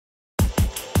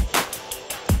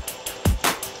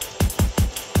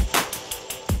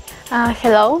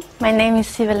Hello, my name is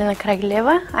Ivelina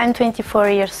Karagulieva. I'm 24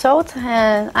 years old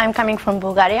and I'm coming from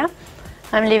Bulgaria.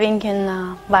 I'm living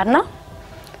in Varna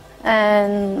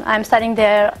and I'm studying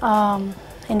there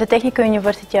in the Technical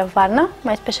University of Varna.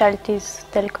 My specialty is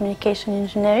telecommunication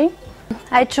engineering.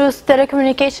 I choose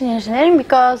telecommunication engineering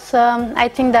because I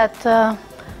think that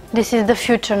this is the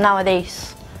future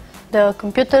nowadays. The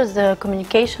computers, the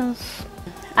communications.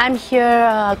 I'm here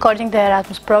according to the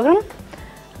Erasmus program.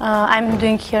 I'm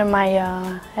doing here my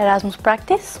Erasmus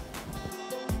practice.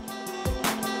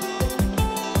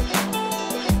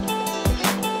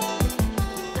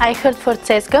 I heard for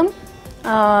CESGA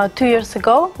 2 years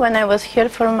ago when I was here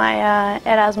for my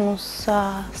Erasmus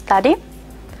study.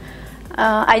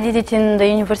 I did it in the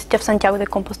University of Santiago de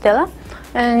Compostela,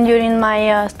 and during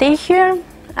my stay here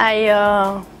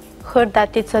I heard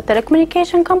that it's a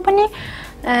telecommunication company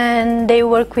and they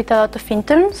work with a lot of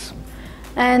interns.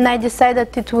 And I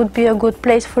decided that it would be a good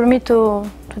place for me to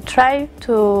try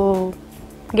to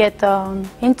get an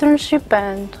internship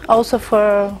and also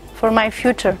for my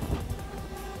future.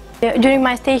 During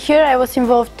my stay here I was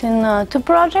involved in 2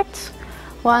 projects.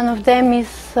 One of them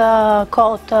is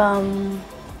called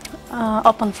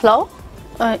Openflow.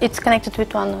 It's connected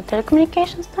with one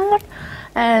telecommunication standard.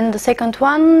 And the second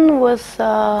one was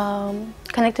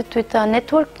connected with a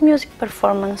network music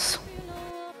performance.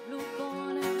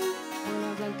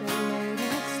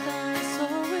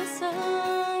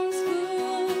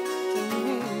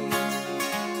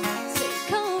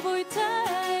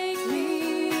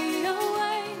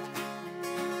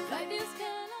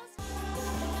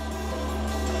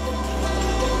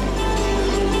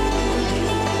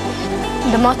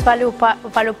 The most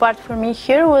valuable part for me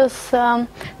here was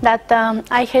that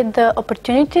I had the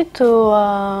opportunity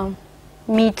to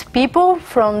meet people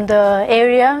from the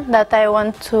area that I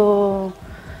want to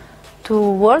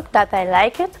work, that I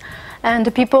like it, and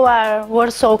the people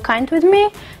were so kind with me.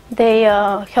 They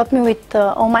helped me with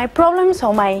all my problems,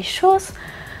 all my issues.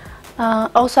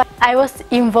 Also, I was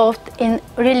involved in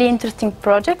really interesting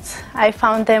projects. I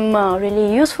found them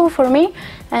really useful for me,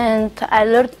 and I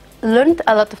learned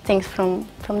a lot of things from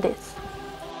this.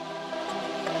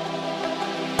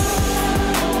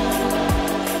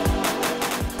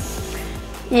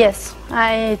 Yes,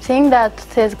 I think that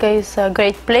CESGA is a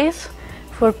great place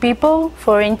for people,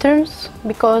 for interns,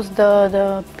 because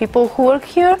the people who work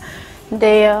here,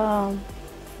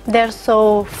 they're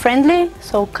so friendly,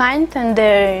 so kind, and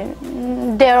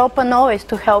they're open always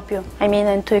to help you. I mean,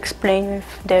 and to explain if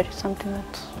there is something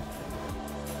that's...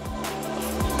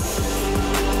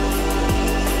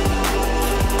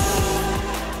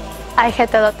 I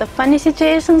had a lot of funny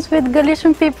situations with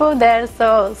Galician people. They're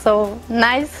so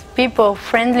nice people,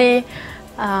 friendly.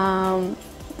 I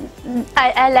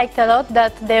liked a lot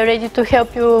that they're ready to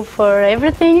help you for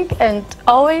everything and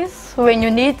always when you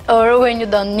need or when you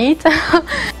don't need.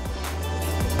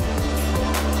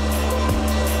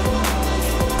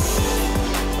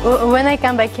 When I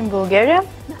come back in Bulgaria,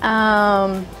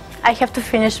 I have to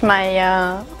finish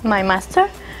my master,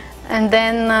 and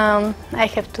then I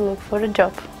have to look for a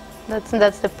job.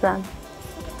 That's the plan.